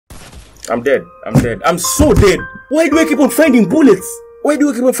I'm dead. I'm dead. I'm so dead. Why do I keep on finding bullets? Why do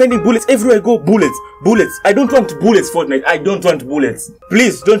I keep on finding bullets? Everywhere I go, bullets. Bullets. I don't want bullets, Fortnite. I don't want bullets.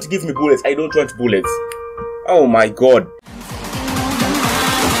 Please don't give me bullets. I don't want bullets. Oh my god.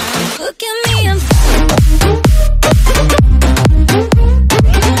 Look at me, I'm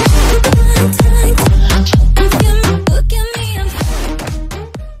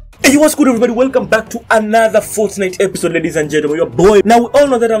Hey, what's good everybody? Welcome back to another Fortnite episode, ladies and gentlemen. Your boy. Now we all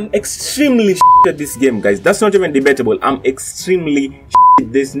know that I'm extremely at this game, guys. That's not even debatable. I'm extremely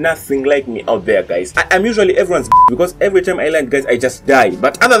There's nothing like me out there, guys. I'm usually everyone's because every time I land, guys, I just die.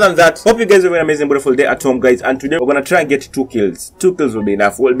 But other than that, hope you guys have an amazing, beautiful day at home, guys. And today we're gonna try and get 2 kills. 2 kills will be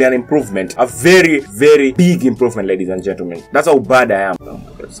enough. Will be an improvement, a very, very big improvement, ladies and gentlemen. That's how bad I am. Oh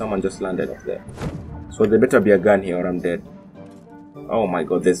my god, someone just landed up there. So there better be a gun here or I'm dead. Oh my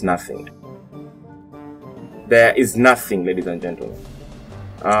god, there's nothing. There is nothing, ladies and gentlemen.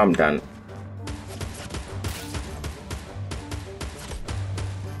 I'm done.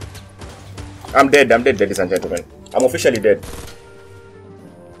 I'm dead, ladies and gentlemen. I'm officially dead.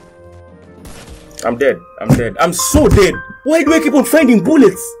 I'm dead. I'm so dead. Why do I keep on finding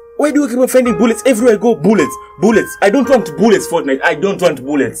bullets? Why do I keep on finding bullets? Everywhere I go, bullets. Bullets. I don't want bullets, Fortnite. I don't want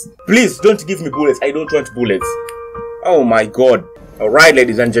bullets. Please don't give me bullets. I don't want bullets. Oh my god. Alright,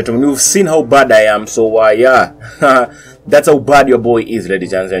 ladies and gentlemen, you've seen how bad I am, so yeah. That's how bad your boy is,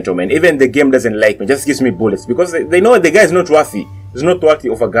 ladies and gentlemen. Even the game doesn't like me, just gives me bullets. Because they know the guy is not worthy. He's not worthy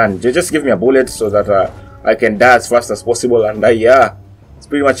of a gun. They just give me a bullet so that I can die as fast as possible. And yeah, it's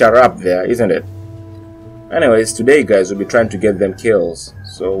pretty much a wrap there, isn't it? Anyways, today, guys, we'll be trying to get them kills.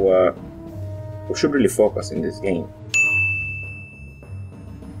 So, we should really focus in this game.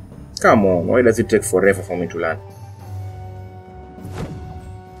 Come on, why does it take forever for me to land?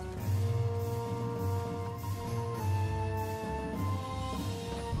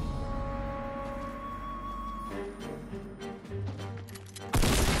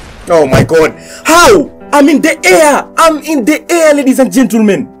 Oh my god. How? I'm in the air. I'm in the air, ladies and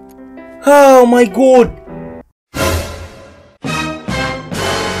gentlemen. Oh my god.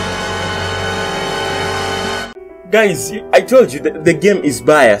 Guys, I told you that the game is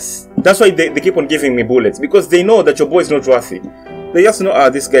biased. That's why they keep on giving me bullets. Because they know that your boy is not worthy. They just know,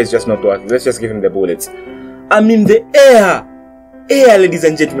 this guy is just not worthy. Let's just give him the bullets. I'm in the air. Air, ladies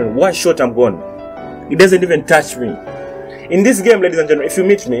and gentlemen. One shot, I'm gone. It doesn't even touch me. In this game, ladies and gentlemen, if you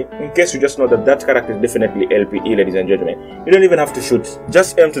meet me, in case you just know that that character is definitely LPE, ladies and gentlemen, you don't even have to shoot.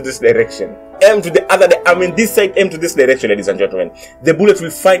 Just aim to this direction. Aim to the other, I mean this side, aim to this direction, ladies and gentlemen. The bullet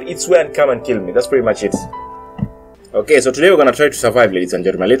will find its way and come and kill me. That's pretty much it. Okay, so today we're gonna try to survive, ladies and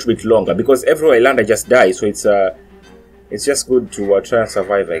gentlemen, a little bit longer, because everywhere I land I just die, so it's just good to try and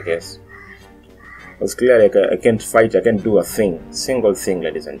survive, I guess. It's clear like I can't fight, I can't do a thing. Single thing,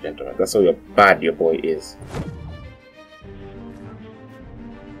 ladies and gentlemen. That's how bad your boy is.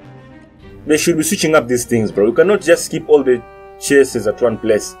 They should be switching up these things, bro. You cannot just keep all the chases at one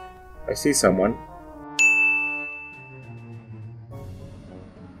place. I see someone.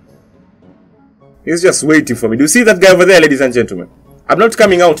 He's just waiting for me. Do you see that guy over there, ladies and gentlemen? I'm not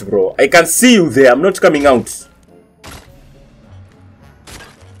coming out, bro. I can see you there. I'm not coming out.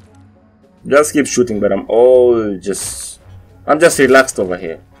 Just keep shooting, but I'm just relaxed over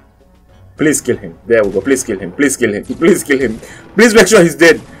here. Please kill him. There we go. Please kill him. Please kill him. Please kill him. Please make sure he's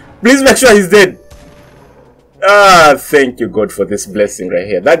dead. Please make sure he's dead. Thank you, God, for this blessing right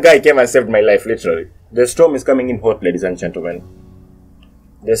here. That guy came and saved my life, literally. The storm is coming in hot, ladies and gentlemen.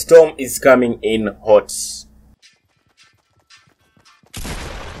 The storm is coming in hot.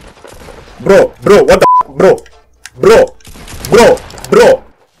 Bro, what the bro.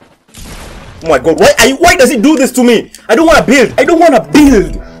 Oh my god, why does he do this to me? I don't want to build. I don't want to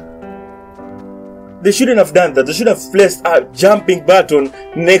build. They shouldn't have done that. They should have placed a jumping button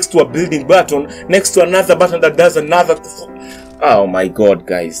next to a building button, next to another button that does another. Oh my god,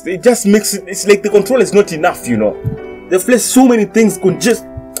 guys. It just makes it, it's like the control is not enough, you know. They've placed so many things could just...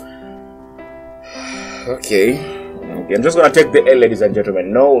 Okay, I'm just gonna take the L, ladies and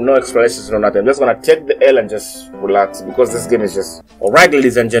gentlemen. No explanations, no nothing. I'm just gonna take the L and just relax because this game is just... Alright,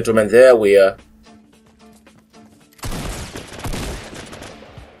 ladies and gentlemen, there we are.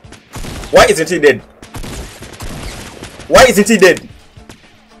 Why isn't he dead? Why isn't he dead?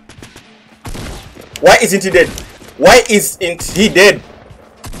 Why isn't he dead? Why isn't he dead?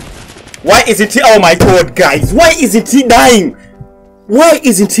 Why isn't he? Oh my god, guys. Why isn't he dying? Why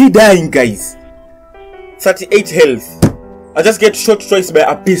isn't he dying, guys? 38 health. I just get shot twice by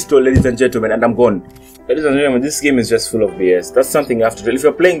a pistol, ladies and gentlemen, and I'm gone. Ladies and gentlemen, this game is just full of BS. That's something you have to do. If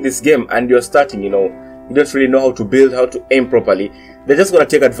you're playing this game and you're starting, you know, you don't really know how to build, how to aim properly, they're just gonna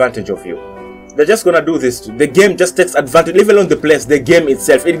take advantage of you. They're just gonna do this. The game just takes advantage, leave alone the players, the game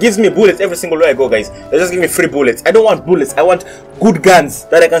itself. It gives me bullets every single way I go, guys. They just give me free bullets. I don't want bullets. I want good guns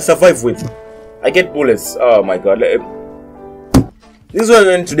that I can survive with. I get bullets. Oh my god. This is what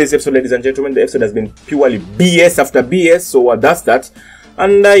we end today's episode, ladies and gentlemen. The episode has been purely BS after BS, so that's that.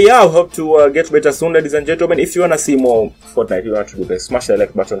 And yeah, I hope to get better soon, ladies and gentlemen. If you wanna see more Fortnite, you want to do this, smash the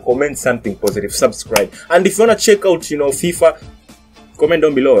like button, comment something positive, subscribe. And if you wanna check out, FIFA, comment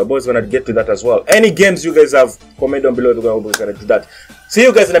down below. We're both gonna get to that as well. Any games you guys have, comment down below. We're gonna do that. See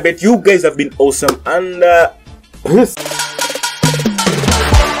you guys in a bit. You guys have been awesome, and peace.